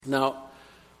Now,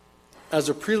 as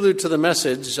a prelude to the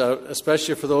message,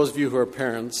 especially for those of you who are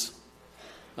parents,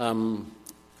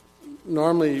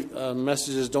 normally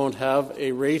messages don't have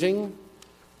a rating,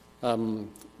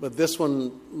 but this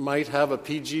one might have a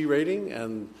PG rating,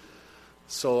 and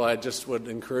so I just would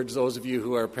encourage those of you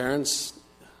who are parents,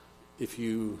 if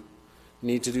you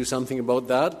need to do something about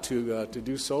that, to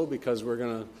do so, because we're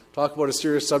going to talk about a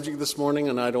serious subject this morning,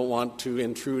 and I don't want to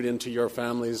intrude into your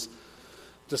family's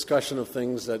discussion of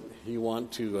things that you want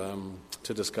to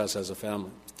discuss as a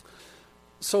family.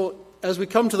 So, as we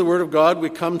come to the Word of God, we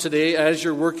come today as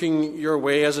you're working your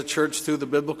way as a church through the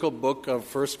biblical book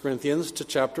of 1 Corinthians to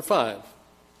chapter 5.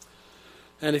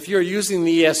 And if you're using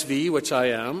the ESV, which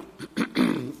I am,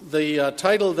 the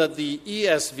title that the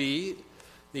ESV,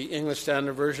 the English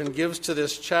Standard Version, gives to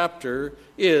this chapter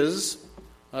is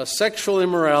Sexual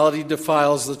Immorality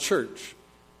Defiles the Church.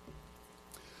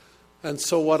 And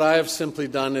so what I have simply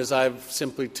done is I've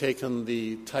simply taken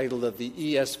the title that the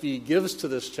ESV gives to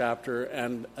this chapter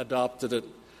and adopted it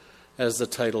as the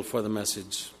title for the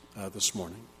message this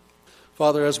morning.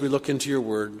 Father, as we look into your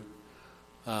word,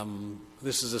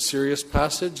 this is a serious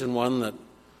passage and one that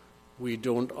we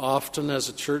don't often as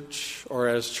a church or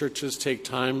as churches take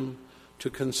time to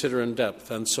consider in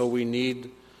depth. And so we need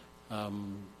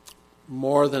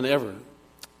more than ever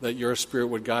that your Spirit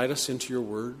would guide us into your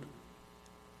word,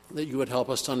 that you would help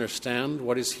us to understand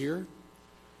what is here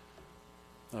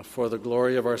for the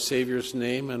glory of our Savior's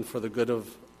name and for the good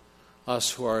of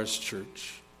us who are his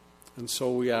church. And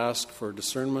so we ask for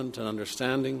discernment and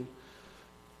understanding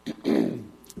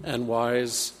and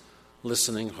wise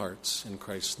listening hearts in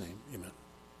Christ's name. Amen.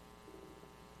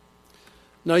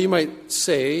 Now you might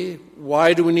say,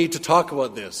 why do we need to talk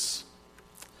about this?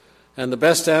 And the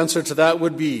best answer to that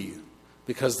would be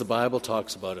because the Bible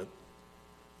talks about it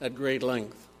at great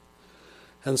length.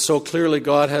 And so clearly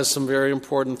God has some very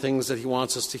important things that he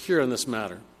wants us to hear in this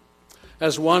matter.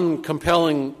 As one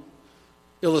compelling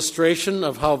illustration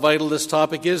of how vital this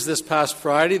topic is, this past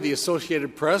Friday, the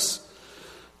Associated Press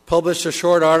published a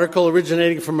short article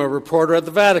originating from a reporter at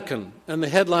the Vatican. And the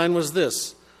headline was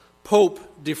this: Pope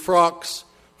defrocks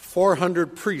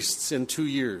 400 priests in 2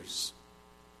 years.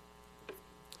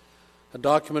 A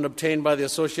document obtained by the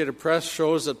Associated Press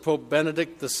shows that Pope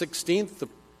Benedict XVI, the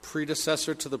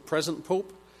predecessor to the present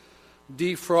pope,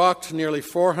 defrocked nearly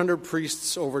 400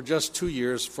 priests over just 2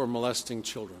 years for molesting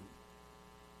children.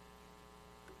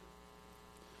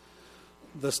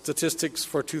 The statistics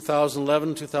for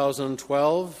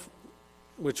 2011-2012,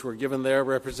 which were given there,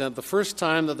 represent the first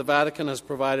time that the Vatican has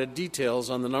provided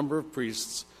details on the number of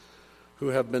priests who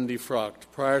have been defrocked.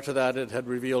 Prior to that, it had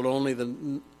revealed only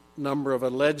the number of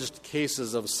alleged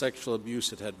cases of sexual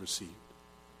abuse it had received.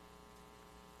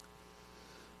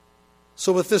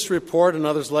 So with this report and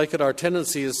others like it, our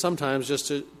tendency is sometimes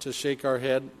just to shake our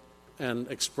head and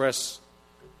express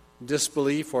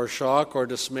disbelief or shock or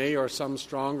dismay or some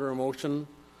stronger emotion,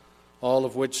 all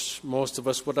of which most of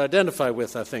us would identify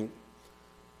with, I think.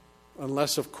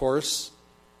 Unless, of course,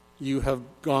 you have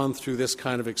gone through this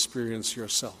kind of experience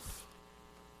yourself,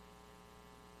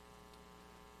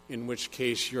 in which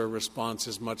case your response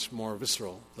is much more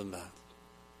visceral than that.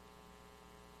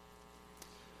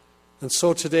 And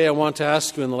so today I want to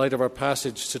ask you, in the light of our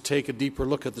passage, to take a deeper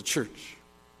look at the church.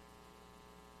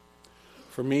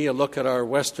 For me, a look at our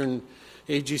Western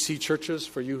AGC churches,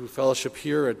 for you who fellowship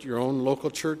here at your own local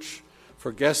church,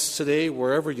 for guests today,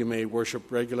 wherever you may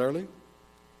worship regularly,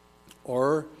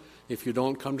 or if you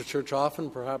don't come to church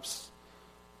often, perhaps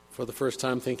for the first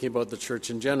time thinking about the church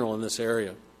in general in this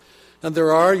area. And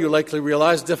there are, you likely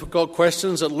realize, difficult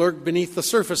questions that lurk beneath the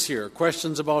surface here,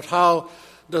 questions about how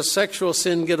does sexual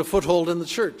sin get a foothold in the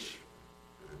church?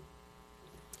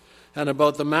 And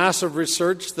about the massive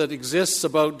research that exists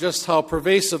about just how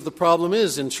pervasive the problem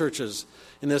is in churches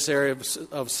in this area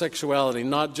of sexuality,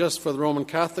 not just for the Roman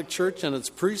Catholic Church and its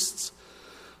priests,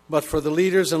 but for the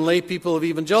leaders and lay people of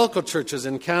evangelical churches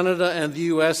in Canada and the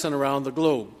U.S. and around the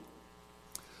globe.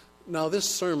 Now, this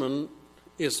sermon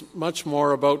is much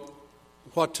more about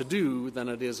what to do than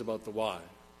it is about the why.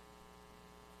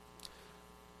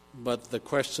 But the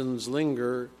questions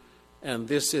linger, and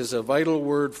this is a vital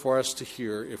word for us to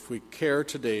hear if we care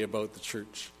today about the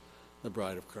church, the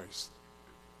bride of Christ.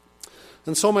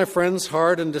 And so, my friends,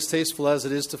 hard and distasteful as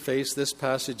it is to face, this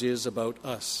passage is about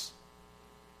us.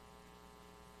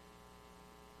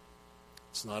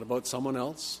 It's not about someone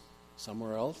else,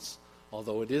 somewhere else,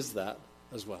 although it is that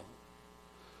as well.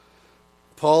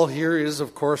 Paul here is,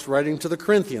 of course, writing to the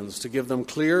Corinthians to give them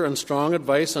clear and strong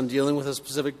advice on dealing with a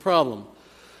specific problem.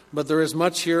 But there is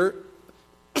much here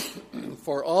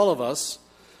for all of us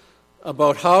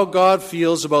about how God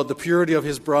feels about the purity of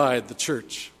his bride, the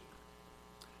church,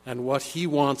 and what he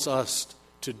wants us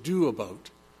to do about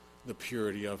the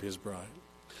purity of his bride.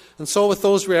 And so with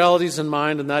those realities in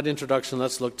mind and that introduction,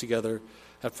 let's look together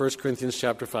at 1 Corinthians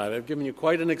chapter 5. I've given you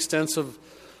quite an extensive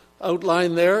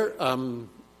outline there.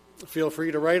 Feel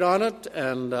free to write on it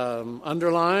and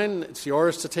underline. It's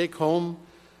yours to take home.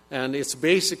 And it's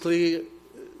basically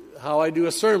how I do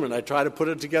a sermon. I try to put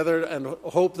it together and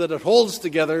hope that it holds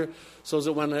together so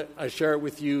that when I share it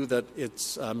with you that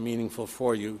it's meaningful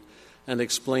for you and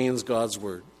explains God's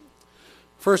word.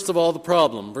 First of all, the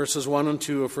problem, verses 1 and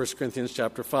 2 of 1 Corinthians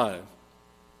chapter 5.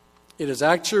 It is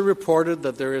actually reported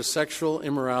that there is sexual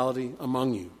immorality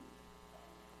among you,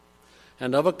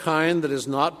 and of a kind that is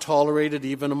not tolerated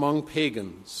even among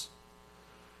pagans,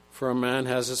 for a man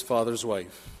has his father's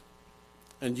wife,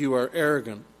 and you are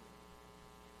arrogant.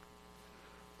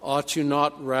 Ought you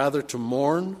not rather to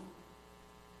mourn?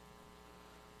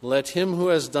 Let him who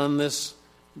has done this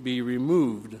be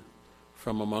removed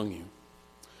from among you.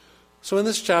 So in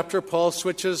this chapter, Paul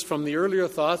switches from the earlier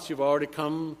thoughts. You've already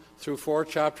come through 4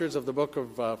 chapters of the book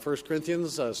of 1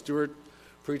 Corinthians. Stuart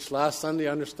preached last Sunday,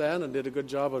 I understand, and did a good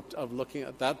job of looking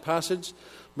at that passage.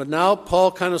 But now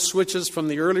Paul kind of switches from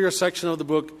the earlier section of the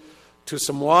book to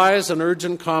some wise and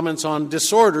urgent comments on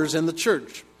disorders in the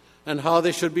church and how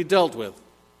they should be dealt with.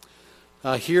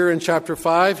 Here in chapter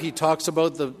 5, he talks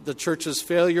about the church's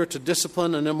failure to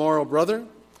discipline an immoral brother.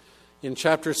 In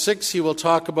chapter 6, he will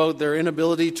talk about their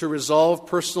inability to resolve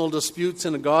personal disputes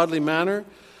in a godly manner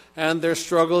and their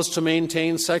struggles to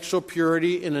maintain sexual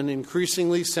purity in an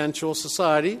increasingly sensual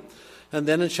society. And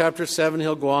then in chapter 7,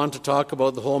 he'll go on to talk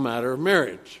about the whole matter of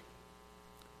marriage.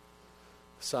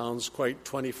 Sounds quite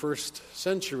 21st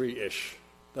century-ish,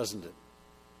 doesn't it?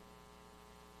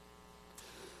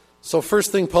 So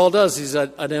first thing Paul does, he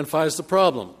identifies the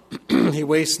problem. He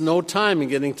wastes no time in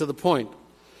getting to the point.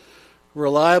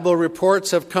 Reliable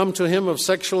reports have come to him of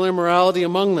sexual immorality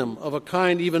among them, of a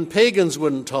kind even pagans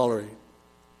wouldn't tolerate.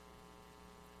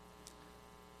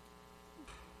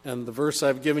 And the verse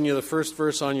I've given you, the first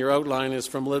verse on your outline, is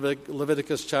from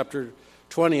Leviticus chapter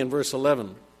 20 and verse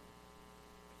 11,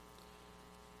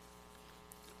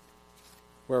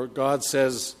 where God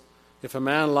says, if a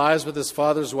man lies with his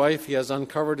father's wife, he has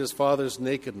uncovered his father's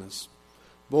nakedness.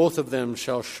 Both of them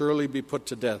shall surely be put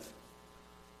to death.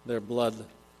 Their blood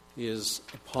is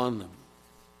upon them.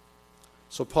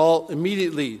 So Paul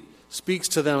immediately speaks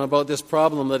to them about this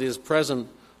problem that is present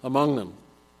among them.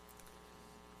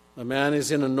 A man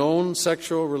is in a known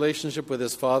sexual relationship with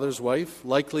his father's wife,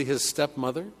 likely his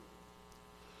stepmother,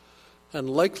 and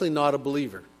likely not a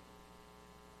believer,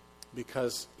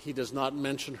 because he does not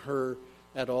mention her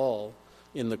at all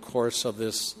in the course of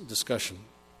this discussion.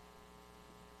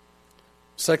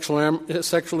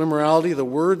 Sexual immorality, the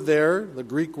word there, the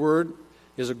Greek word,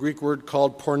 is a Greek word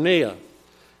called porneia.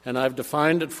 And I've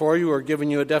defined it for you or given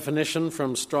you a definition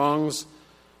from Strong's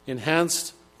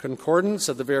Enhanced Concordance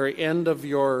at the very end of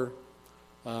your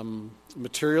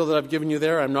material that I've given you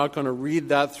there. I'm not going to read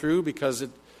that through because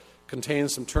it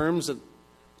contains some terms that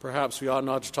perhaps we ought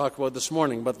not to talk about this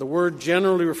morning. But the word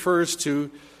generally refers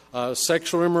to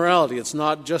sexual immorality. It's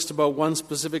not just about one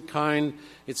specific kind.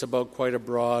 It's about quite a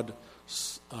broad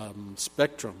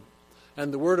spectrum.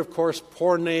 And the word, of course,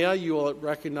 porneia, you will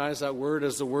recognize that word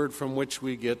as the word from which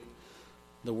we get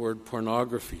the word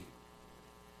pornography.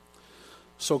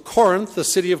 So Corinth, the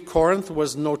city of Corinth,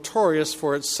 was notorious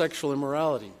for its sexual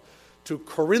immorality. To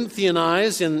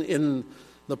Corinthianize in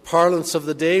the parlance of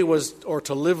the day was, or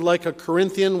to live like a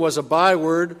Corinthian, was a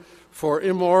byword for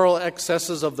immoral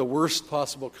excesses of the worst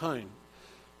possible kind.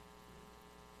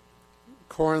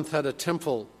 Corinth had a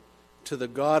temple to the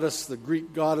goddess, the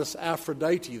Greek goddess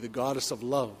Aphrodite, the goddess of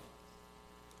love.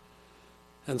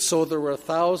 And so there were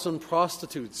 1,000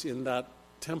 prostitutes in that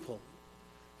temple.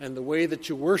 And the way that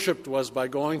you worshipped was by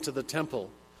going to the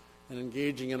temple and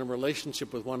engaging in a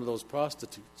relationship with one of those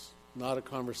prostitutes, not a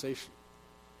conversation.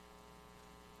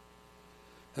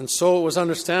 And so it was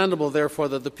understandable, therefore,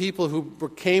 that the people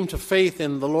who came to faith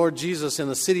in the Lord Jesus in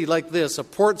a city like this, a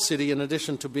port city in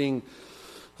addition to being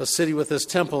a city with this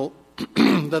temple,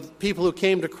 that people who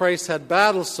came to Christ had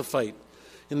battles to fight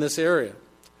in this area.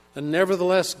 And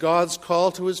nevertheless, God's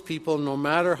call to his people, no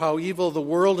matter how evil the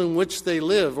world in which they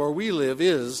live or we live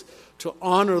is, to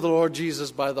honor the Lord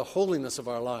Jesus by the holiness of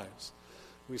our lives.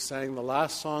 We sang the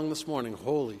last song this morning,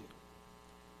 Holy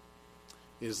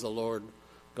is the Lord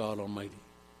God Almighty.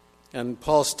 And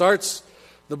Paul starts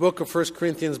the book of 1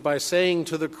 Corinthians by saying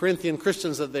to the Corinthian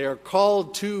Christians that they are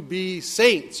called to be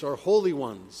saints or holy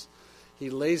ones. He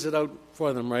lays it out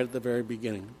for them right at the very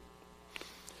beginning.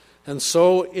 And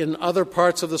so in other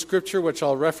parts of the Scripture, which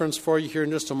I'll reference for you here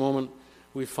in just a moment,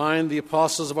 we find the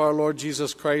apostles of our Lord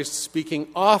Jesus Christ speaking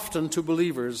often to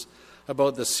believers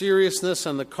about the seriousness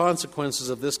and the consequences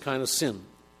of this kind of sin.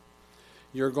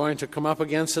 You're going to come up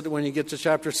against it when you get to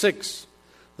chapter 6,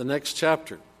 the next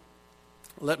chapter.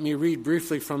 Let me read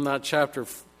briefly from that chapter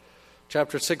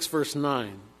 6, verse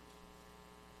 9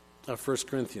 of 1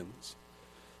 Corinthians.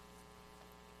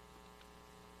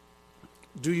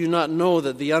 Do you not know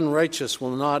that the unrighteous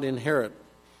will not inherit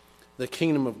the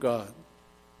kingdom of God?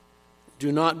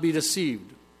 Do not be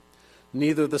deceived.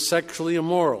 Neither the sexually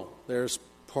immoral, there's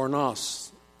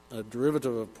pornos, a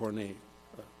derivative of porne,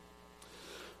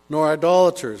 nor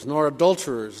idolaters, nor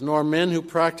adulterers, nor men who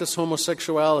practice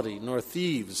homosexuality, nor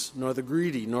thieves, nor the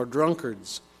greedy, nor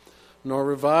drunkards, nor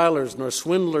revilers, nor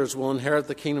swindlers will inherit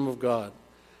the kingdom of God.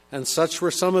 And such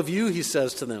were some of you, he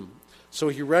says to them. So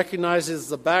he recognizes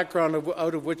the background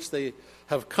out of which they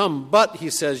have come. But, he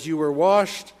says, you were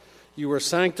washed, you were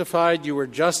sanctified, you were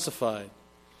justified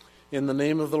in the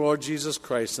name of the Lord Jesus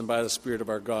Christ and by the Spirit of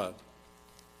our God.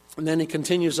 And then he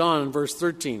continues on in verse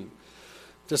 13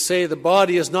 to say the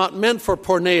body is not meant for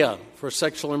porneia, for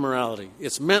sexual immorality.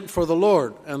 It's meant for the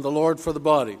Lord, and the Lord for the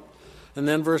body. And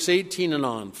then verse 18 and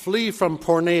on, flee from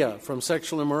porneia, from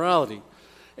sexual immorality.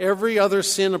 Every other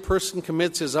sin a person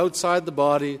commits is outside the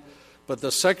body, but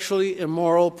the sexually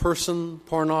immoral person,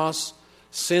 pornos,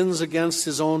 sins against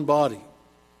his own body.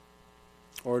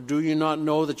 Or do you not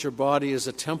know that your body is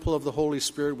a temple of the Holy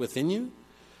Spirit within you?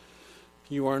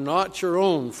 You are not your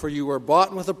own, for you were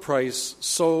bought with a price,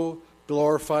 so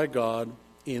glorify God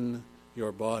in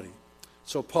your body.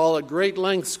 So Paul at great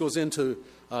lengths goes into,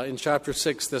 in chapter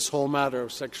 6, this whole matter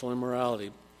of sexual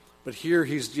immorality. But here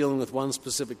he's dealing with one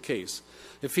specific case.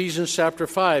 Ephesians chapter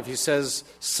 5, he says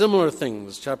similar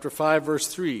things. Chapter 5, verse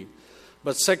 3.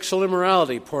 But sexual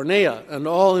immorality, porneia, and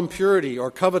all impurity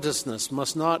or covetousness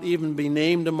must not even be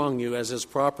named among you, as is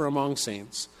proper among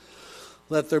saints.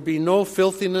 Let there be no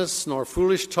filthiness, nor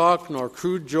foolish talk, nor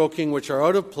crude joking, which are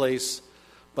out of place,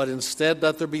 but instead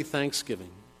let there be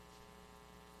thanksgiving.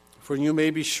 For you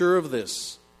may be sure of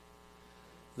this,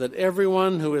 that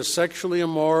everyone who is sexually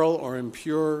immoral or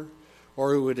impure,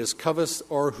 or who is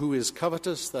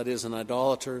covetous, that is, an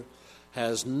idolater,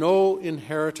 has no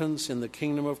inheritance in the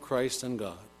kingdom of Christ and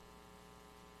God.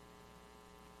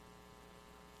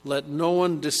 Let no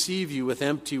one deceive you with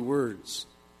empty words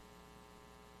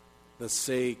that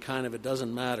say kind of it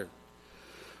doesn't matter.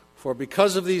 For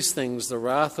because of these things, the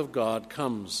wrath of God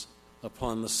comes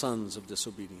upon the sons of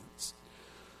disobedience.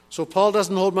 So Paul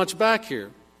doesn't hold much back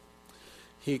here.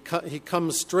 He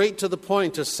comes straight to the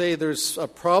point to say there's a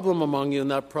problem among you,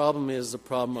 and that problem is the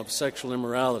problem of sexual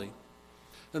immorality.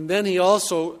 And then he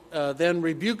also then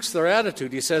rebukes their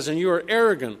attitude. He says, and you are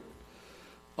arrogant.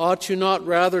 Ought you not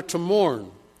rather to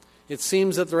mourn? It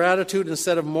seems that their attitude,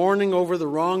 instead of mourning over the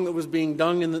wrong that was being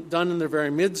done in their very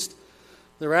midst,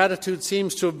 their attitude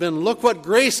seems to have been, look what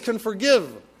grace can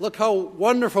forgive. Look how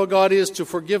wonderful God is to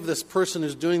forgive this person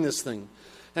who's doing this thing.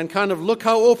 And kind of look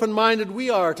how open-minded we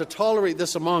are to tolerate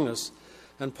this among us.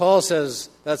 And Paul says,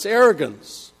 that's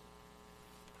arrogance.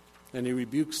 And he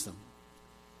rebukes them.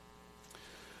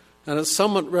 And it's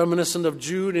somewhat reminiscent of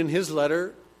Jude in his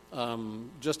letter,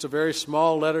 just a very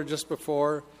small letter just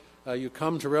before you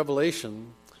come to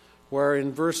Revelation, where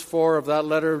in verse 4 of that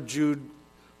letter of Jude,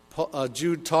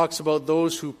 Jude talks about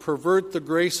those who pervert the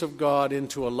grace of God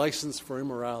into a license for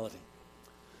immorality.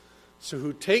 So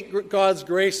who take God's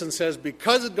grace and says,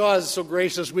 because God is so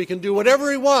gracious, we can do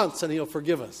whatever he wants and he'll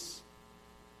forgive us.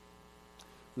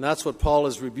 And that's what Paul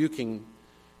is rebuking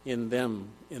in them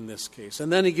in this case.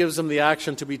 And then he gives them the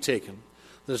action to be taken.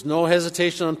 There's no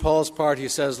hesitation on Paul's part. He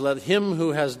says, let him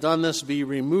who has done this be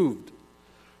removed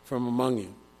from among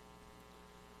you.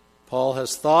 Paul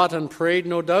has thought and prayed,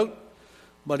 no doubt,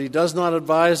 but he does not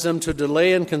advise them to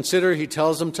delay and consider. He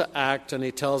tells them to act, and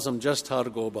he tells them just how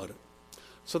to go about it.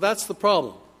 So that's the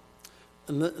problem.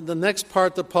 And the next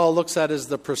part that Paul looks at is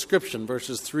the prescription,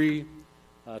 verses 3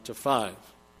 to 5.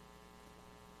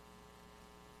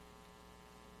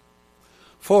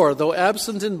 For, though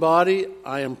absent in body,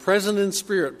 I am present in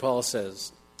spirit, Paul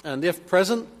says. And if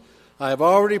present, I have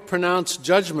already pronounced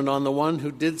judgment on the one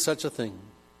who did such a thing.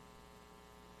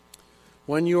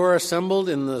 When you are assembled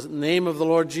in the name of the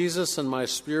Lord Jesus and my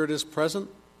spirit is present,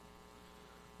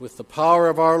 with the power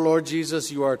of our Lord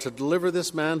Jesus, you are to deliver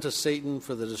this man to Satan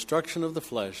for the destruction of the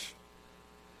flesh,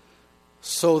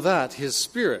 so that his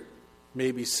spirit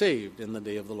may be saved in the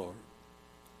day of the Lord.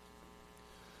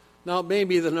 Now,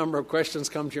 maybe the number of questions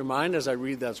come to your mind as I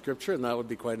read that scripture, and that would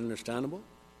be quite understandable.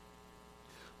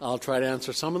 I'll try to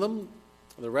answer some of them.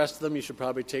 The rest of them you should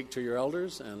probably take to your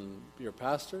elders and your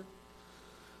pastor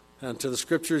and to the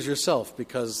Scriptures yourself,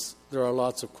 because there are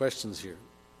lots of questions here.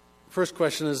 First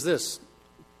question is this: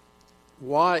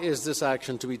 why is this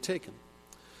action to be taken?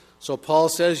 So Paul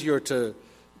says you're to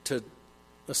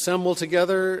assemble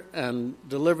together and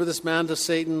deliver this man to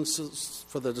Satan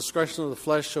for the discretion of the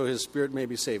flesh, so his spirit may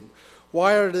be saved.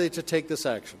 Why are they to take this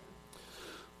action?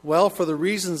 Well, for the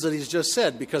reasons that he's just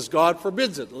said, because God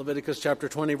forbids it. Leviticus chapter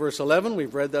 20, verse 11,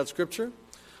 we've read that scripture.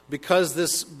 Because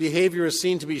this behavior is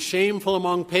seen to be shameful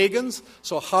among pagans,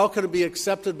 so how could it be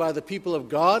accepted by the people of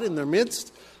God in their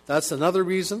midst? That's another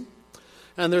reason.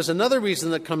 And there's another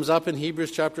reason that comes up in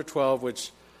Hebrews chapter 12,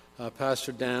 which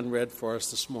Pastor Dan read for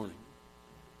us this morning.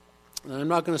 And I'm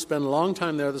not going to spend a long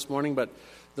time there this morning, but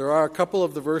there are a couple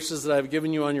of the verses that I've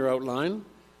given you on your outline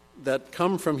that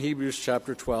come from Hebrews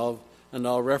chapter 12, and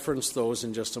I'll reference those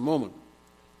in just a moment.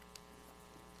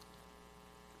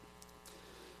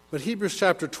 But Hebrews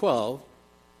chapter 12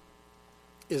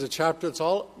 is a chapter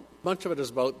much of it is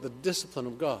about the discipline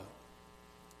of God.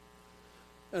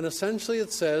 And essentially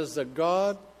it says that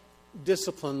God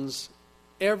disciplines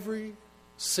every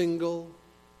single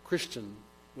Christian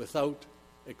without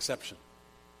exception.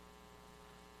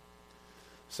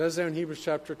 It says there in Hebrews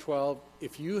chapter 12,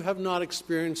 if you have not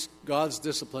experienced God's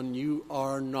discipline, you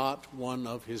are not one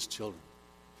of his children.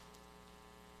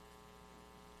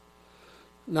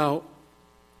 Now,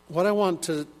 what I want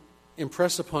to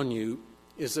impress upon you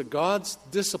is that God's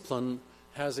discipline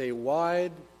has a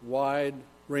wide, wide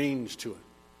range to it.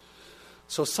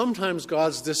 So sometimes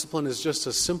God's discipline is just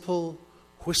a simple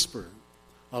whisper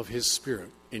of his Spirit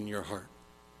in your heart.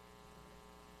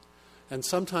 And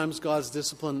sometimes God's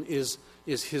discipline is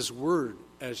his word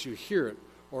as you hear it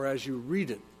or as you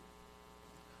read it.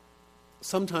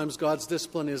 Sometimes God's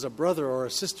discipline is a brother or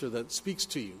a sister that speaks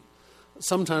to you.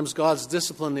 Sometimes God's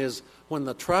discipline is when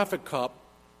the traffic cop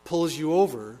pulls you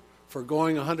over for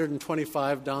going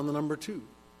 125 down the number 2.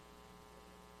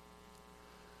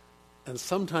 And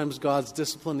sometimes God's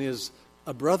discipline is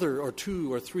a brother or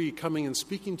 2 or 3 coming and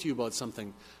speaking to you about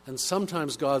something. And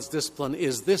sometimes God's discipline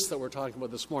is this that we're talking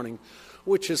about this morning,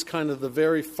 which is kind of the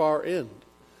very far end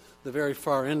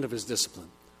of his discipline.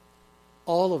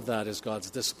 All of that is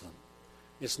God's discipline.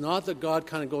 It's not that God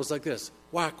kind of goes like this,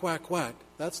 whack, whack, whack.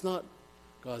 That's not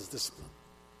God's discipline.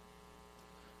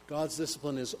 God's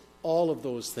discipline is all of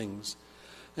those things,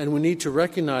 and we need to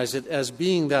recognize it as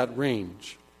being that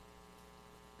range.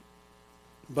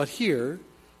 But here,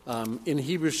 in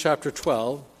Hebrews chapter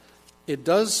 12, it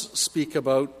does speak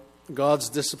about God's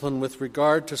discipline with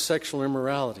regard to sexual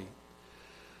immorality.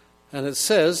 And it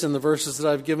says in the verses that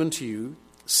I've given to you,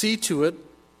 see to it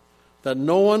that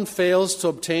no one fails to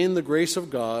obtain the grace of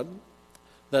God,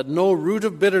 that no root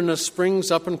of bitterness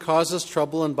springs up and causes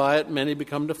trouble, and by it many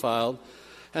become defiled.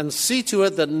 And see to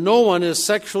it that no one is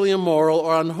sexually immoral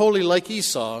or unholy like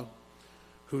Esau,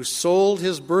 who sold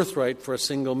his birthright for a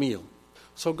single meal.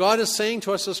 So God is saying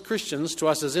to us as Christians, to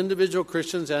us as individual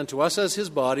Christians, and to us as his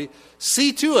body,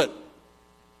 see to it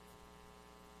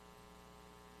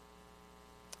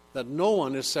that no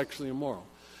one is sexually immoral.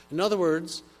 In other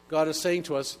words, God is saying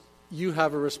to us, you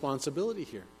have a responsibility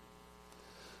here.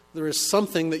 There is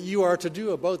something that you are to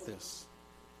do about this.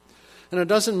 And it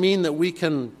doesn't mean that we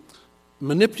can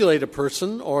manipulate a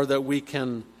person or that we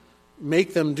can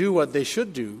make them do what they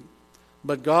should do.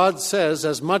 But God says,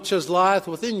 as much as lieth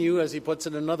within you, as he puts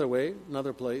it another way,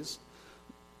 another place,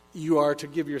 you are to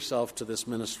give yourself to this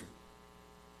ministry.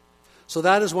 So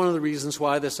that is one of the reasons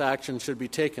why this action should be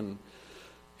taken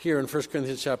here in 1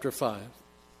 Corinthians chapter 5.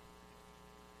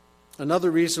 Another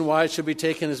reason why it should be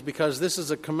taken is because this is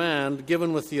a command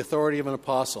given with the authority of an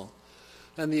apostle.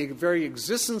 And the very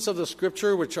existence of the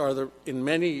Scripture, which are in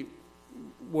many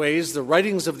ways the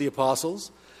writings of the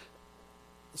apostles,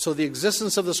 so the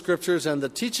existence of the Scriptures and the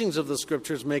teachings of the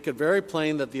Scriptures make it very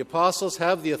plain that the apostles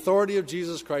have the authority of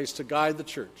Jesus Christ to guide the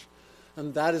church.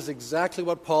 And that is exactly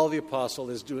what Paul the apostle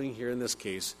is doing here in this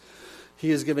case.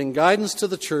 He is giving guidance to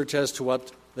the church as to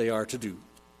what they are to do.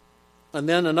 And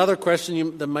then another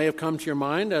question that may have come to your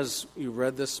mind as you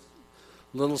read this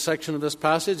little section of this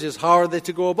passage is, how are they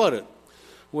to go about it?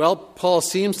 Well, Paul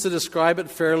seems to describe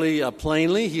it fairly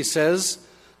plainly. He says,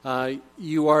 when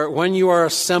you are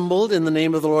assembled in the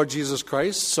name of the Lord Jesus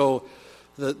Christ, so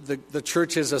the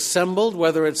church is assembled,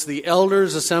 whether it's the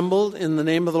elders assembled in the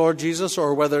name of the Lord Jesus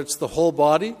or whether it's the whole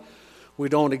body, we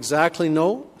don't exactly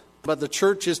know, but the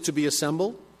church is to be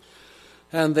assembled.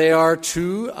 And they are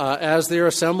to, as they are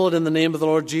assembled in the name of the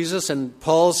Lord Jesus, and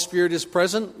Paul's Spirit is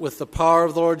present with the power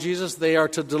of the Lord Jesus, they are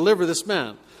to deliver this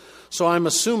man. So I'm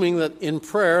assuming that in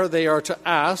prayer they are to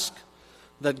ask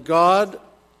that God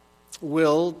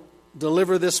will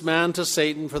deliver this man to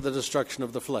Satan for the destruction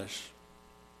of the flesh.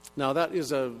 Now, that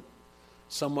is a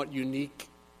somewhat unique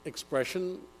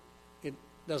expression. It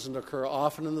doesn't occur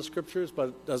often in the Scriptures, but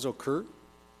it does occur.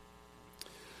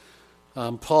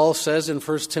 Paul says in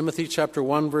 1 Timothy chapter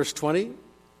 1, verse 20,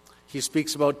 he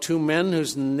speaks about two men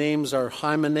whose names are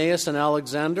Hymenaeus and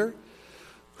Alexander,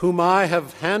 whom I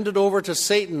have handed over to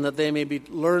Satan that they may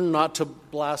learn not to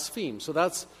blaspheme. So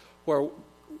that's where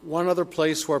one other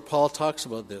place where Paul talks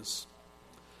about this.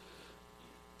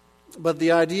 But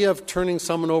the idea of turning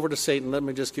someone over to Satan, let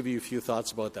me just give you a few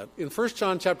thoughts about that. In 1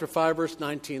 John chapter 5, verse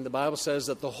 19, the Bible says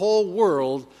that the whole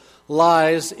world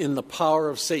lies in the power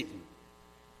of Satan.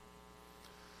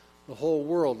 The whole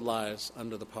world lies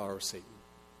under the power of Satan.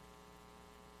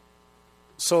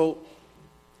 So,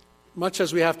 much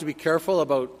as we have to be careful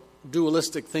about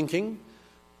dualistic thinking,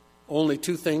 only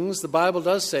two things, the Bible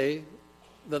does say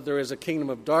that there is a kingdom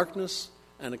of darkness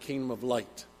and a kingdom of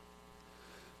light.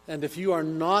 And if you are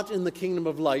not in the kingdom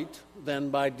of light, then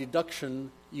by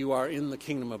deduction you are in the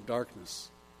kingdom of darkness.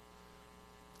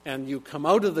 And you come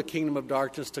out of the kingdom of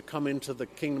darkness to come into the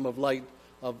kingdom of light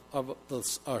of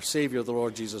our Savior, the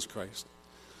Lord Jesus Christ.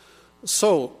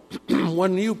 So,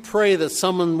 when you pray that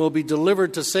someone will be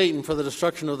delivered to Satan for the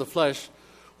destruction of the flesh,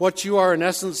 what you are in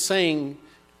essence saying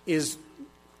is,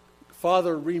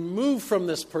 Father, remove from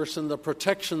this person the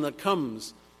protection that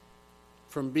comes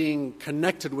from being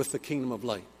connected with the kingdom of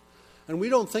light. And we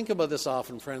don't think about this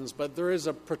often, friends, but there is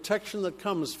a protection that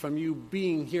comes from you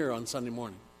being here on Sunday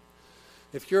morning.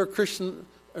 If you're a Christian,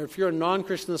 or if you're a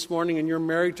non-Christian this morning and you're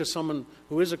married to someone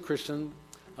who is a Christian,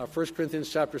 1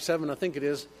 Corinthians chapter 7, I think it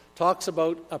is, talks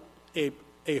about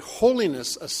a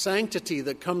holiness, a sanctity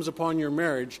that comes upon your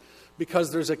marriage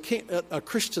because there's a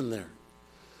Christian there.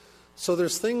 So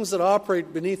there's things that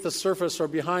operate beneath the surface or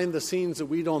behind the scenes that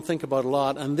we don't think about a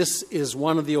lot, and this is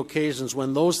one of the occasions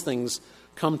when those things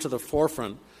come to the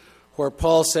forefront, where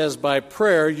Paul says, by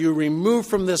prayer you remove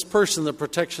from this person the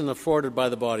protection afforded by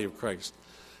the body of Christ.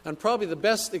 And probably the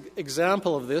best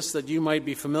example of this that you might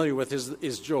be familiar with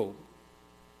is Job.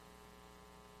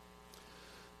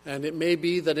 And it may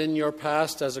be that in your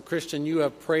past as a Christian you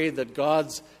have prayed that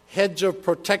God's hedge of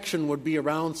protection would be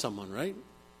around someone, right?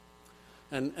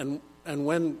 And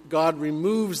when God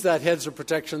removes that hedge of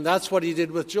protection, that's what he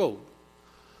did with Job.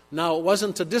 Now, it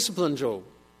wasn't to discipline Job.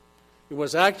 It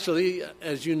was actually,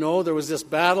 as you know, there was this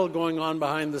battle going on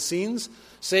behind the scenes.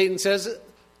 Satan says,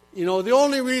 you know, the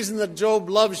only reason that Job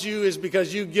loves you is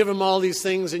because you give him all these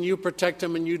things and you protect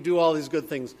him and you do all these good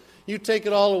things. You take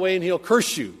it all away and he'll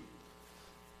curse you.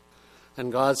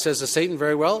 And God says to Satan,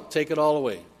 very well, take it all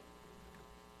away.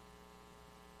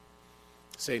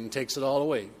 Satan takes it all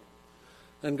away.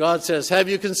 And God says, have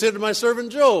you considered my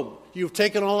servant Job? You've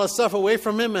taken all that stuff away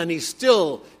from him and he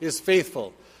still is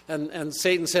faithful. And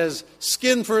Satan says,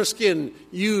 skin for skin,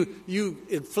 you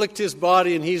inflict his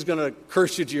body and he's going to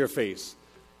curse you to your face.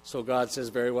 So God says,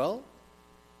 very well,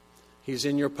 he's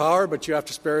in your power, but you have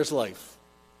to spare his life.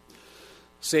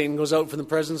 Satan goes out from the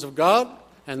presence of God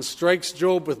and strikes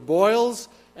Job with boils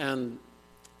and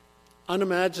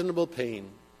unimaginable pain.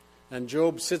 And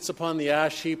Job sits upon the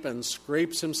ash heap and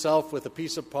scrapes himself with a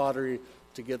piece of pottery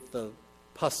to get the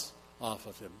pus off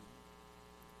of him.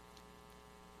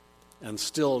 And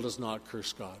still does not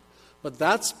curse God. But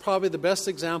that's probably the best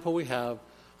example we have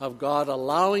of God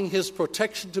allowing his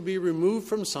protection to be removed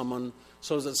from someone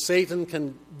so that Satan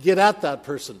can get at that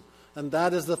person. And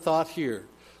that is the thought here,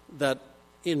 that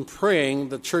in praying,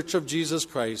 the Church of Jesus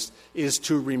Christ is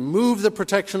to remove the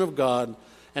protection of God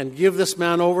and give this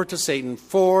man over to Satan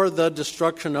for the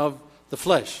destruction of the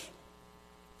flesh.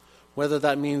 Whether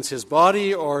that means his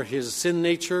body or his sin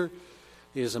nature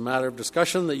is a matter of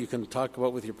discussion that you can talk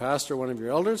about with your pastor or one of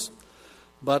your elders,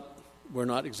 but we're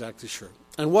not exactly sure.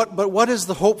 But what is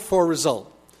the hope for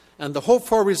result? And the hope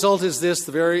for result is this,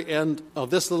 the very end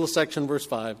of this little section, verse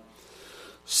 5,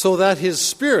 so that his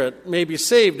spirit may be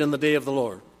saved in the day of the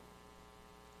Lord.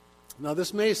 Now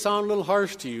this may sound a little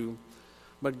harsh to you,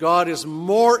 but God is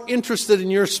more interested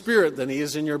in your spirit than he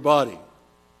is in your body.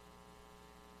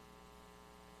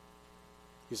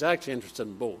 He's actually interested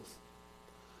in both.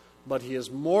 But he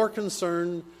is more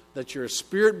concerned that your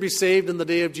spirit be saved in the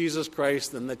day of Jesus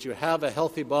Christ than that you have a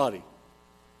healthy body.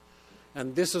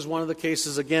 And this is one of the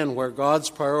cases, again, where God's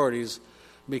priorities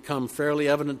become fairly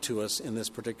evident to us in this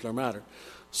particular matter.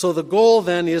 So the goal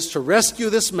then is to rescue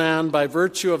this man by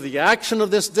virtue of the action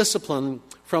of this discipline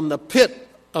from the pit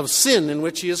of sin in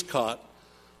which he is caught,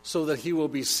 so that he will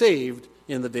be saved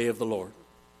in the day of the Lord.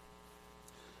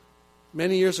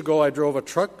 Many years ago, I drove a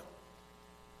truck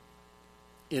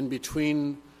in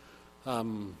between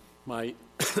my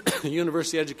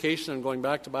university education and going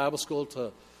back to Bible school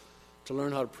to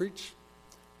learn how to preach.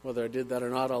 Whether I did that or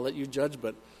not, I'll let you judge.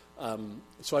 But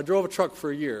so I drove a truck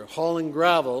for a year, hauling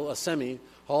gravel, a semi,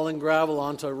 hauling gravel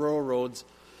onto rural roads,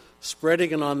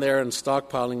 spreading it on there and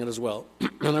stockpiling it as well.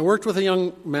 And I worked with a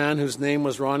young man whose name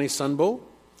was Ronnie Sunbow.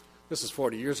 This is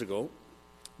 40 years ago.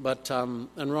 But and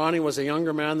Ronnie was a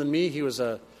younger man than me.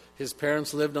 His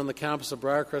parents lived on the campus of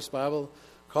Briarcrest Bible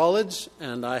College,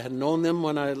 and I had known them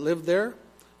when I lived there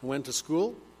and went to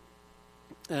school.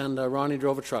 And Ronnie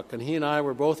drove a truck, and he and I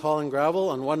were both hauling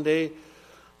gravel. And one day,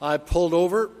 I pulled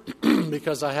over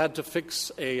because I had to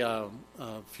fix a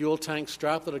fuel tank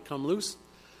strap that had come loose,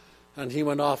 and he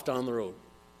went off down the road.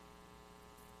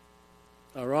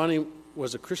 Ronnie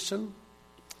was a Christian,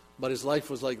 but his life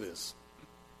was like this.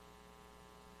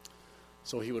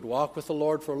 So he would walk with the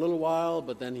Lord for a little while,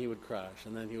 but then he would crash.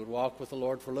 And then he would walk with the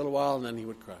Lord for a little while, and then he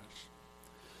would crash.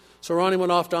 So Ronnie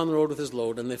went off down the road with his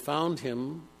load, and they found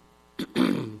him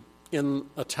in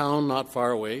a town not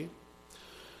far away.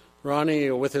 Ronnie,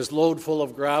 with his load full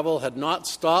of gravel, had not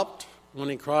stopped when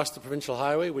he crossed the provincial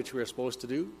highway, which we were supposed to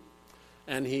do,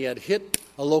 and he had hit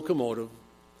a locomotive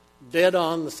dead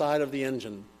on the side of the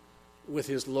engine with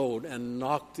his load and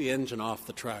knocked the engine off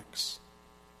the tracks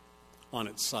on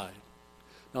its side.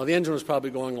 Now, the engine was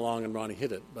probably going along and Ronnie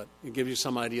hit it, but it gives you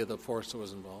some idea of the force that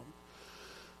was involved.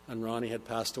 And Ronnie had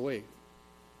passed away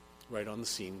right on the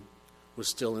scene, was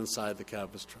still inside the cab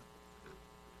of his truck.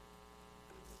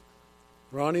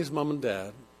 Ronnie's mom and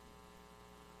dad,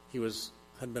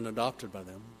 had been adopted by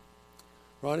them.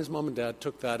 Ronnie's mom and dad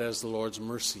took that as the Lord's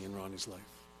mercy in Ronnie's life.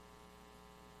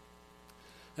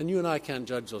 And you and I can't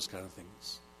judge those kind of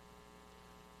things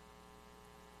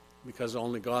because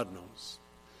only God knows.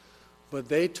 But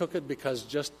they took it because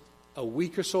just a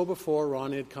week or so before,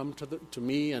 Ronnie had come to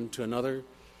me and to another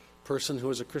person who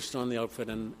was a Christian on the outfit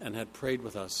and had prayed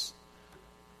with us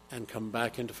and come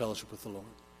back into fellowship with the Lord.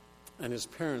 And his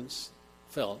parents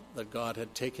felt that God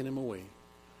had taken him away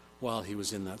while he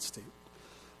was in that state.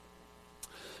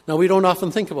 Now, we don't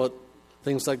often think about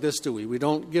things like this, do we? We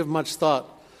don't give much thought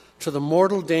to the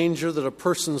mortal danger that a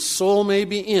person's soul may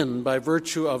be in by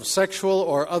virtue of sexual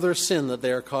or other sin that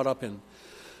they are caught up in.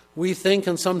 We think,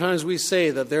 and sometimes we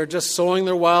say, that they're just sowing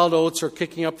their wild oats or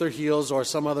kicking up their heels or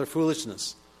some other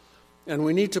foolishness. And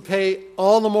we need to pay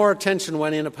all the more attention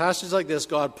when in a passage like this,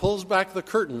 God pulls back the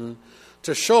curtain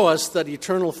to show us that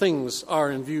eternal things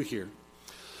are in view here.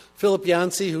 Philip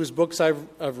Yancey, whose books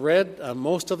I've read,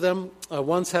 most of them,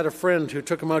 once had a friend who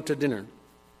took him out to dinner.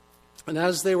 And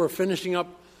as they were finishing up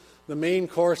the main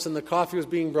course and the coffee was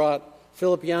being brought,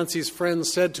 Philip Yancey's friend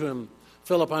said to him,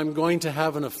 "Philip, I'm going to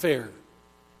have an affair.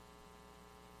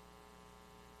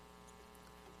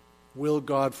 Will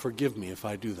God forgive me if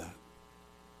I do that?"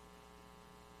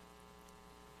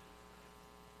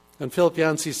 And Philip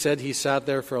Yancey said he sat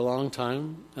there for a long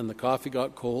time, and the coffee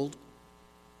got cold.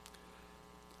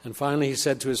 And finally he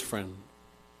said to his friend,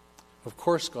 "Of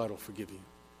course God will forgive you.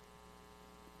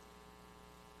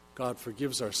 God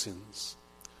forgives our sins.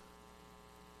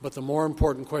 But the more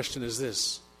important question is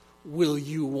this: will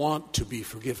you want to be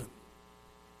forgiven?"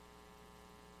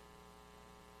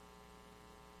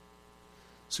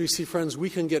 So you see, friends, we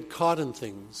can get caught in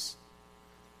things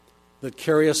that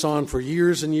carry us on for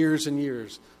years and years and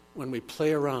years when we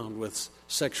play around with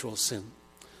sexual sin.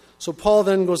 So Paul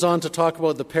then goes on to talk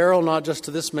about the peril, not just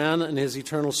to this man and his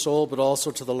eternal soul, but also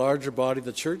to the larger body,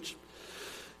 the church.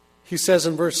 He says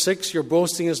in verse 6, "Your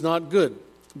boasting is not good.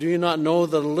 Do you not know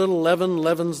that a little leaven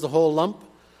leavens the whole lump?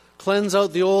 Cleanse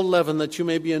out the old leaven that you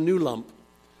may be a new lump,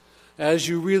 as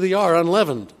you really are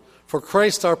unleavened. For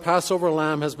Christ, our Passover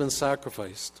lamb, has been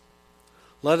sacrificed.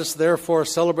 Let us therefore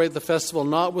celebrate the festival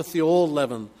not with the old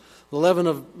leaven, the leaven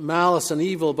of malice and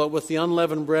evil, but with the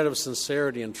unleavened bread of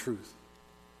sincerity and truth."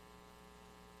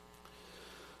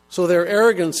 So their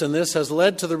arrogance in this has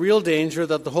led to the real danger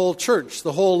that the whole church,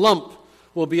 the whole lump,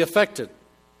 will be affected.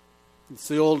 It's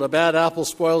the old, "a bad apple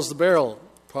spoils the barrel"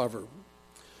 proverb.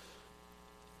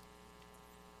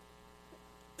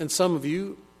 And some of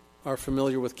you are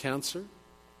familiar with cancer.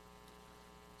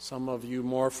 Some of you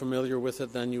more familiar with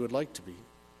it than you would like to be.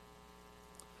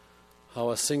 How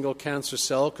a single cancer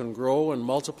cell can grow and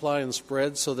multiply and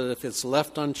spread so that if it's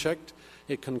left unchecked,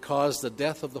 it can cause the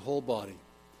death of the whole body.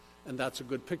 And that's a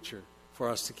good picture for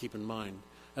us to keep in mind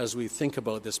as we think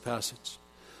about this passage.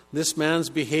 This man's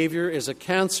behavior is a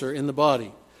cancer in the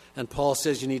body, and Paul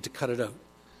says you need to cut it out.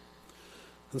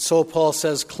 And so Paul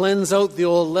says, "Cleanse out the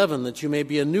old leaven that you may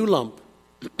be a new lump,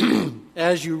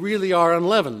 as you really are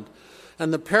unleavened."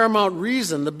 And the paramount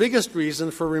reason, the biggest reason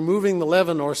for removing the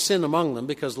leaven or sin among them,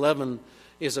 because leaven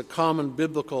is a common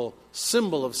biblical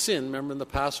symbol of sin. Remember in the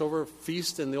Passover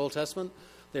feast in the Old Testament,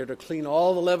 they were to clean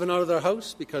all the leaven out of their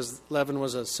house because leaven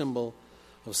was a symbol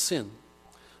of sin.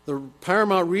 The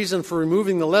paramount reason for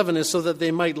removing the leaven is so that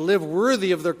they might live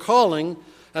worthy of their calling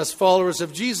as followers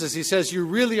of Jesus. He says, you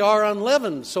really are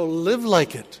unleavened, so live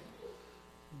like it.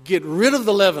 Get rid of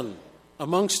the leaven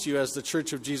amongst you as the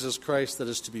church of Jesus Christ that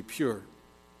is to be pure.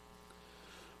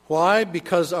 Why?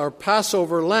 Because our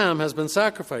Passover lamb has been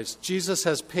sacrificed. Jesus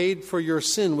has paid for your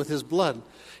sin with his blood.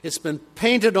 It's been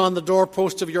painted on the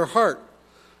doorpost of your heart,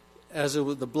 as the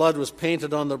blood was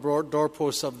painted on the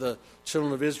doorposts of the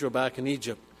children of Israel back in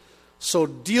Egypt. So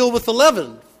deal with the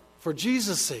leaven for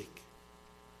Jesus' sake,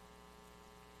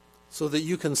 so that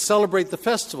you can celebrate the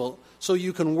festival, so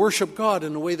you can worship God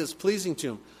in a way that's pleasing to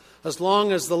him. As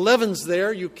long as the leaven's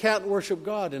there, you can't worship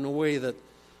God in a way that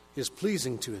is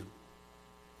pleasing to him.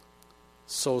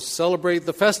 So celebrate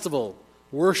the festival,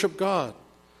 worship God,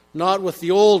 not with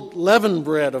the old leavened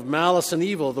bread of malice and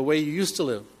evil, the way you used to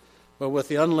live, but with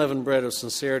the unleavened bread of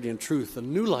sincerity and truth, the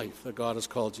new life that God has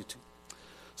called you to.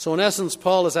 So in essence,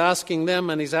 Paul is asking them,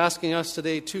 and he's asking us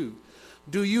today too,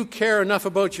 do you care enough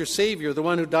about your Savior, the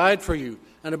one who died for you,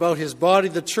 and about his body,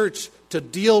 the church, to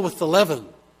deal with the leaven,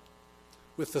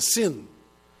 with the sin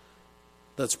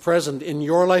that's present in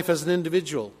your life as an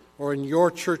individual or in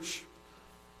your church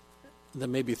that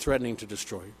may be threatening to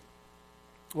destroy you?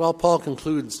 Well, Paul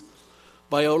concludes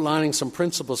by outlining some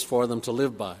principles for them to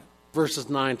live by. Verses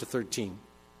 9 to 13.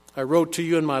 I wrote to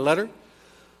you in my letter.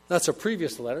 That's a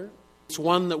previous letter. It's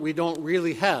one that we don't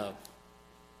really have.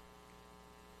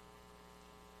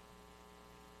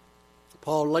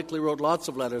 Paul likely wrote lots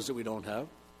of letters that we don't have,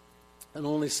 and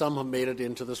only some have made it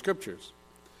into the Scriptures.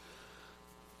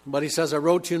 But he says, I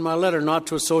wrote to you in my letter not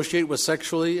to associate with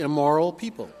sexually immoral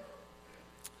people.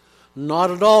 Not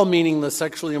at all meaning the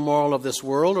sexually immoral of this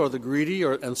world, or the greedy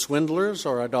and swindlers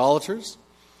or idolaters.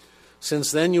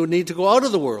 Since then you would need to go out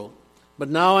of the world. But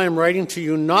now I am writing to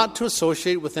you not to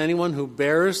associate with anyone who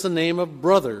bears the name of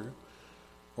brother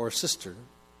or sister,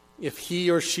 if he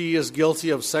or she is guilty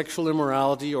of sexual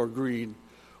immorality or greed,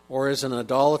 or is an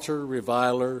idolater,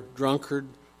 reviler, drunkard,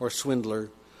 or swindler,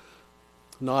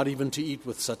 not even to eat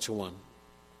with such a one.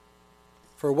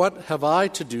 For what have I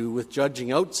to do with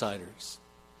judging outsiders?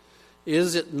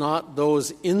 Is it not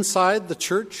those inside the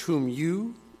church whom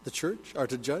you, the church, are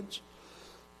to judge?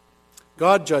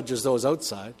 God judges those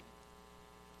outside.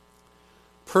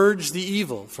 Purge the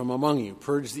evil from among you.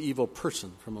 Purge the evil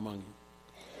person from among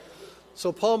you.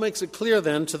 So Paul makes it clear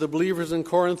then to the believers in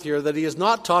Corinth here that he is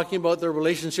not talking about their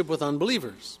relationship with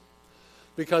unbelievers.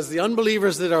 Because the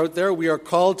unbelievers that are out there, we are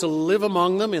called to live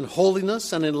among them in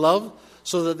holiness and in love,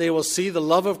 so that they will see the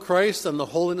love of Christ and the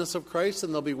holiness of Christ,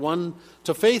 and they'll be won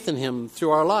to faith in him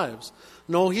through our lives.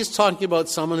 No, he's talking about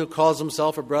someone who calls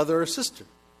himself a brother or sister,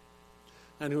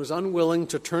 and who is unwilling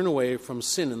to turn away from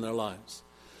sin in their lives.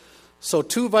 So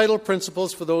 2 vital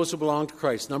principles for those who belong to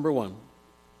Christ. Number 1,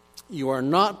 you are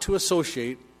not to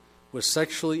associate with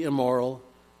sexually immoral,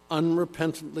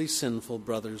 unrepentantly sinful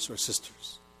brothers or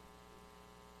sisters.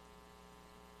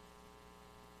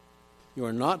 You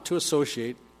are not to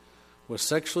associate with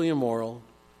sexually immoral,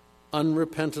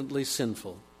 unrepentantly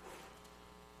sinful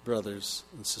brothers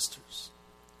and sisters.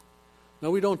 Now,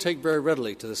 we don't take very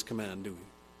readily to this command, do we?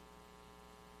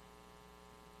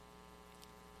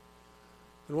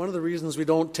 And one of the reasons we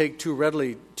don't take too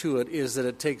readily to it is that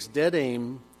it takes dead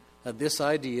aim at this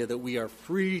idea that we are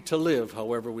free to live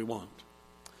however we want.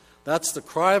 That's the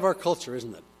cry of our culture,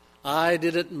 isn't it? I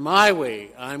did it my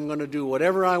way. I'm going to do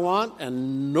whatever I want,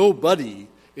 and nobody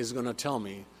is going to tell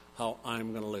me how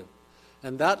I'm going to live.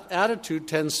 And that attitude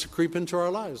tends to creep into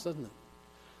our lives, doesn't it?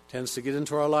 Tends to get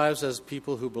into our lives as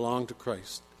people who belong to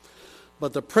Christ.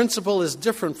 But the principle is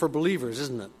different for believers,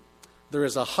 isn't it? There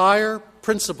is a higher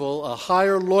principle, a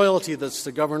higher loyalty that's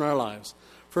to govern our lives.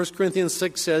 1 Corinthians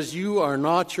 6 says, you are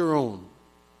not your own.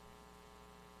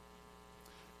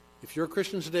 If you're a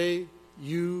Christian today,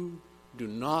 you do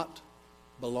not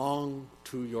belong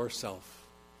to yourself.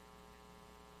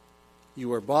 You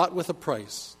were bought with a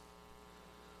price,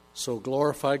 so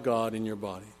glorify God in your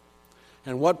body.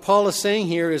 And what Paul is saying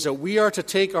here is that we are to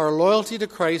take our loyalty to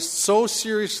Christ so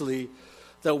seriously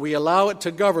that we allow it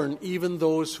to govern even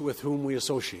those with whom we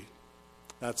associate.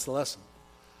 That's the lesson.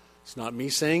 It's not me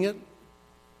saying it.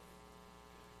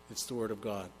 It's the Word of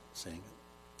God saying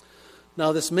it.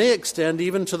 Now, this may extend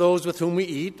even to those with whom we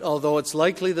eat, although it's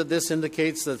likely that this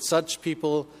indicates that such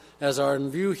people as are in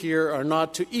view here are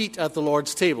not to eat at the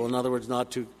Lord's table. In other words,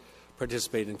 not to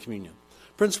participate in communion.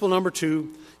 Principle number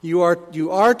 2, you are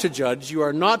to judge. You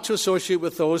are not to associate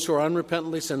with those who are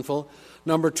unrepentantly sinful.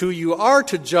 Number 2, you are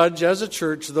to judge as a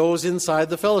church those inside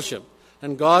the fellowship,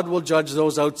 and God will judge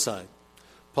those outside.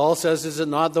 Paul says, is it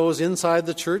not those inside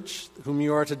the church whom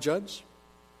you are to judge?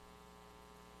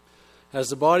 As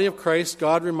the body of Christ,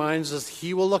 God reminds us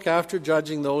he will look after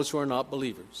judging those who are not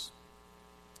believers.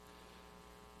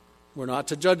 We're not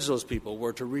to judge those people.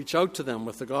 We're to reach out to them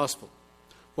with the gospel.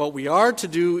 What we are to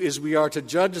do is we are to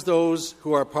judge those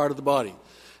who are part of the body.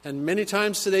 And many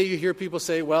times today you hear people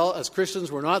say, well, as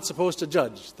Christians, we're not supposed to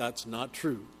judge. That's not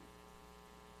true.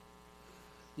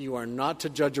 You are not to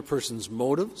judge a person's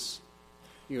motives.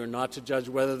 You are not to judge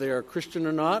whether they are Christian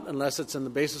or not, unless it's on the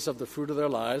basis of the fruit of their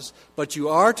lives. But you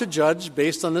are to judge,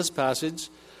 based on this passage,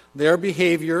 their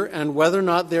behavior and whether or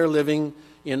not they're living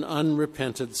in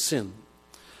unrepented sin.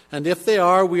 And if they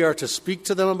are, we are to speak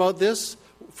to them about this,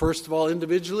 first of all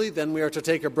individually, then we are to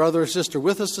take a brother or sister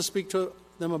with us to speak to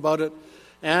them about it,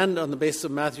 and on the basis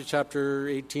of Matthew chapter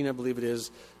 18, I believe it is,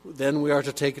 then we are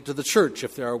to take it to the church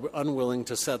if they are unwilling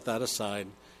to set that aside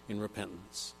in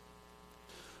repentance.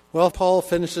 Well, Paul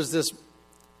finishes this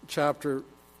chapter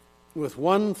with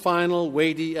one final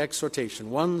weighty exhortation,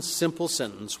 one simple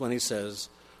sentence when he says,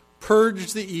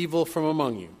 purge the evil from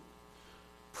among you.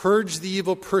 Purge the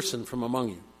evil person from among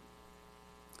you.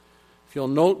 If you'll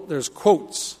note, there's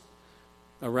quotes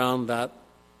around that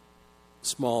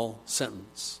small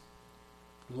sentence.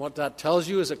 And what that tells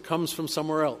you is it comes from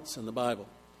somewhere else in the Bible.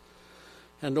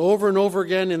 And over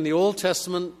again in the Old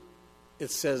Testament,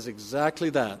 it says exactly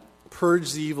that.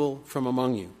 Purge the evil from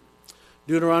among you.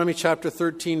 Deuteronomy chapter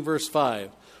 13, verse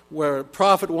 5, where a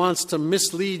prophet wants to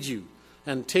mislead you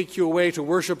and take you away to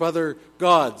worship other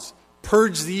gods.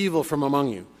 Purge the evil from among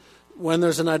you. When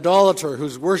there's an idolater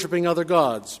who's worshiping other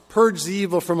gods, purge the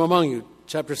evil from among you.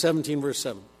 Chapter 17, verse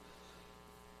 7.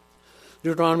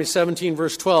 Deuteronomy 17,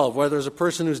 verse 12, where there's a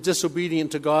person who's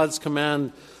disobedient to God's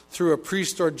command through a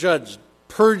priest or judge,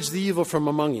 purge the evil from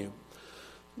among you.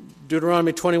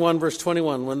 Deuteronomy 21, verse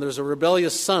 21, when there's a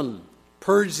rebellious son,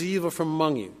 purge the evil from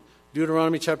among you.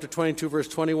 Deuteronomy chapter 22, verse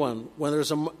 21, when there's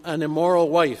an immoral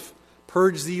wife,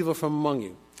 purge the evil from among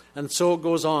you. And so it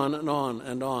goes on and on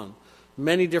and on,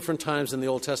 many different times in the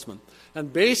Old Testament.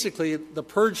 And basically, the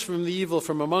purge from the evil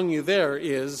from among you there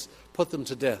is put them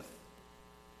to death.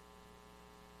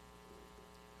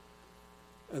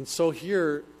 And so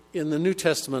here in the New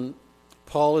Testament,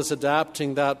 Paul is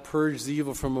adapting that purge the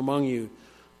evil from among you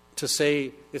to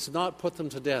say it's not put them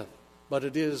to death, but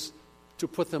it is to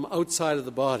put them outside of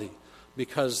the body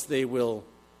because they will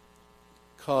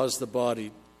cause the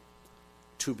body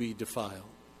to be defiled.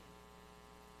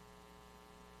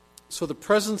 So the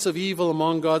presence of evil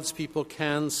among God's people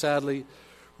can, sadly,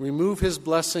 remove his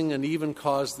blessing and even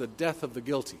cause the death of the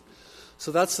guilty.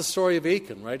 So that's the story of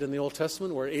Achan, right, in the Old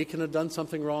Testament, where Achan had done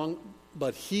something wrong,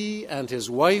 but he and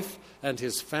his wife and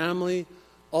his family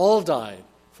all died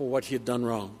for what he had done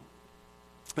wrong.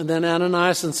 And then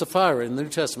Ananias and Sapphira in the New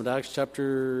Testament, Acts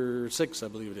chapter 6, I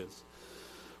believe it is,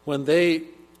 when they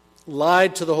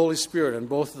lied to the Holy Spirit and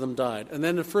both of them died. And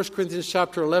then in 1 Corinthians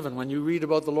chapter 11, when you read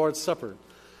about the Lord's Supper,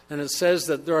 and it says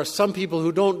that there are some people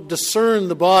who don't discern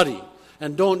the body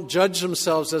and don't judge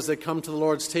themselves as they come to the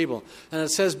Lord's table. And it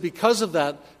says, because of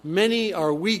that, many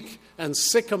are weak and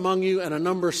sick among you, and a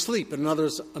number sleep, and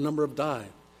a number have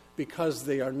died, because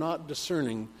they are not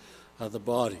discerning the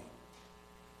body.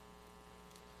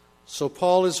 So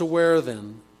Paul is aware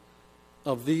then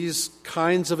of these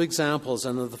kinds of examples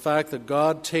and of the fact that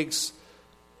God takes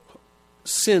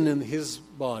sin in his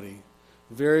body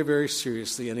very, very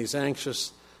seriously, and he's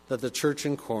anxious that the church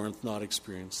in Corinth not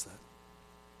experience that.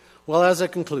 Well, as I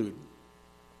conclude,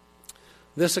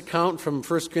 this account from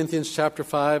 1 Corinthians chapter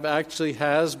 5 actually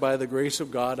has, by the grace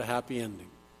of God, a happy ending.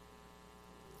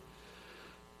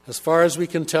 As far as we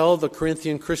can tell, the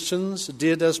Corinthian Christians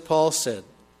did as Paul said,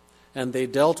 and they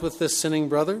dealt with this sinning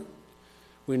brother.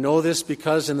 We know this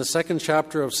because in the 2nd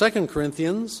chapter of 2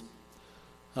 Corinthians,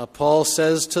 Paul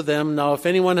says to them, now if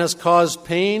anyone has caused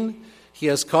pain, he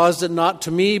has caused it not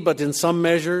to me, but in some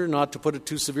measure, not to put it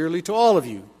too severely, to all of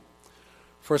you.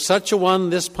 For such a one,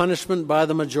 this punishment by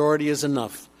the majority is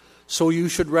enough. So you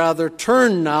should rather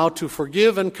turn now to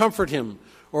forgive and comfort him,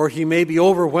 or he may be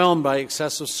overwhelmed by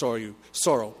excessive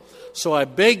sorrow. So I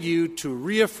beg you to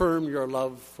reaffirm your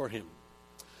love for him.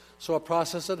 So a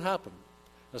process had happened.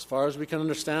 As far as we can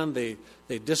understand, they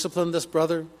disciplined this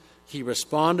brother. He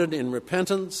responded in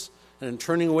repentance and in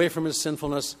turning away from his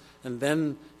sinfulness. And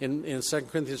then in 2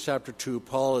 Corinthians chapter 2,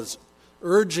 Paul is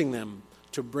urging them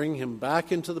to bring him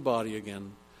back into the body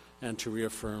again and to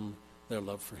reaffirm their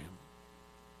love for him.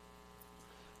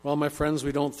 Well, my friends,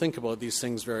 we don't think about these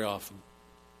things very often.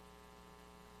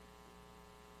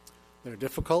 They're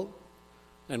difficult,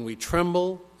 and we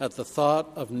tremble at the thought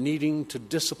of needing to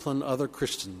discipline other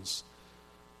Christians,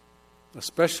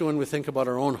 especially when we think about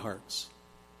our own hearts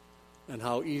and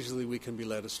how easily we can be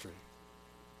led astray.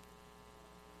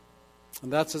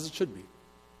 And that's as it should be.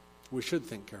 We should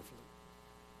think carefully.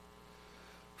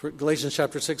 For Galatians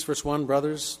chapter 6, verse 1,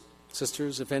 brothers,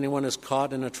 sisters, if anyone is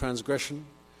caught in a transgression,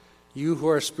 you who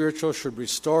are spiritual should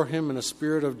restore him in a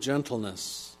spirit of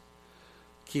gentleness,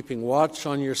 keeping watch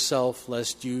on yourself,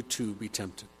 lest you too be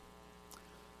tempted.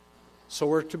 So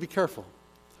we're to be careful,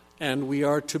 and we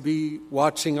are to be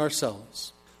watching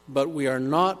ourselves. But we are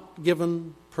not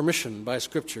given permission by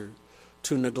Scripture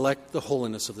to neglect the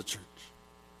holiness of the church.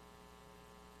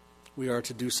 We are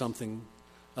to do something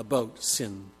about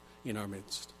sin in our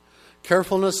midst.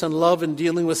 Carefulness and love in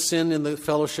dealing with sin in the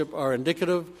fellowship are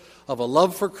indicative of a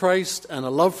love for Christ and a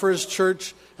love for His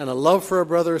church and a love for a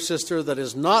brother or sister that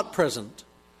is not present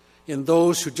in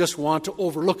those who just want to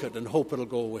overlook it and hope it'll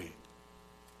go away.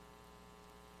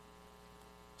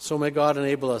 So may God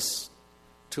enable us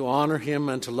to honor Him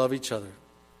and to love each other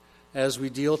as we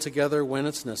deal together when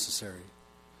it's necessary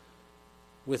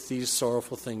with these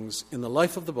sorrowful things in the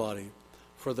life of the body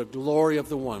for the glory of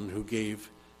the one who gave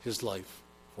His life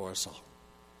for us all.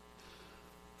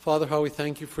 Father, how we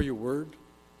thank You for Your word.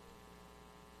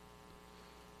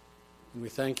 And we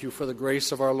thank You for the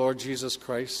grace of our Lord Jesus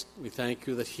Christ. We thank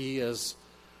You that He, as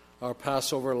our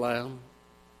Passover lamb,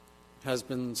 has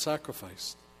been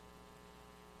sacrificed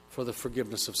for the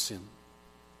forgiveness of sin.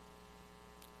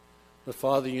 But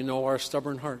Father, You know our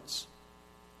stubborn hearts.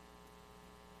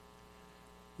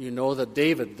 You know that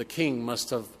David, the king, must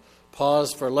have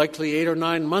paused for likely 8 or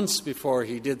 9 months before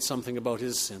he did something about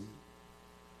his sin.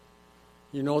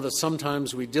 You know that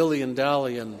sometimes we dilly and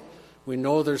dally, and we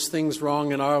know there's things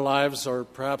wrong in our lives or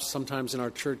perhaps sometimes in our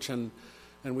church, and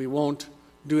we won't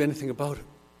do anything about it.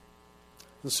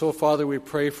 And so, Father, we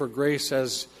pray for grace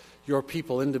as Your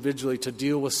people individually to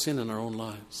deal with sin in our own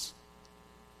lives,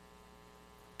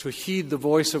 to heed the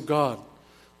voice of God,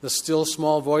 the still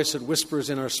small voice that whispers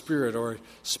in our spirit or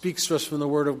speaks to us from the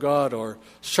Word of God or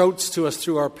shouts to us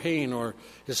through our pain or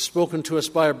is spoken to us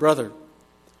by a brother.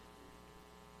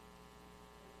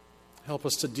 Help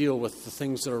us to deal with the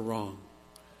things that are wrong.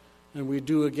 And we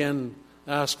do again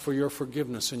ask for Your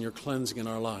forgiveness and Your cleansing in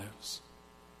our lives.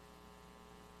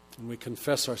 And we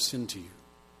confess our sin to You.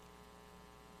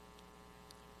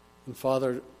 And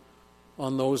Father,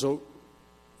 on those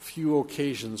few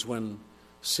occasions when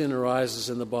sin arises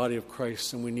in the body of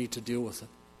Christ and we need to deal with it,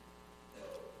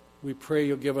 we pray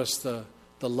You'll give us the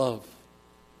love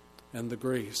and the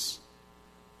grace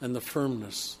and the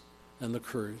firmness and the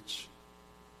courage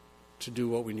to do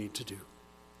what we need to do.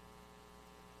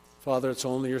 Father, it's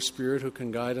only Your Spirit who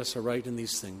can guide us aright in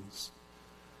these things.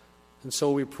 And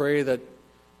so we pray that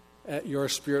Your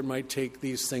Spirit might take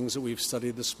these things that we've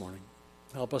studied this morning.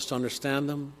 Help us to understand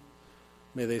them.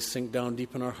 May they sink down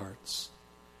deep in our hearts.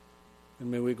 And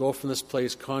may we go from this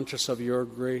place conscious of Your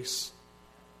grace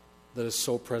that is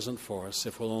so present for us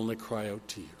if we'll only cry out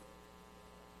to You.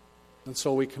 And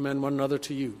so we commend one another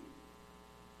to You.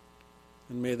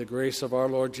 And may the grace of our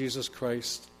Lord Jesus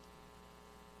Christ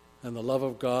and the love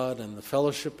of God and the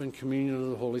fellowship and communion of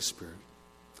the Holy Spirit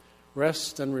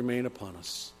rest and remain upon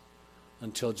us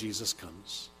until Jesus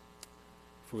comes.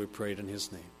 For we prayed in His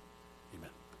name. Amen.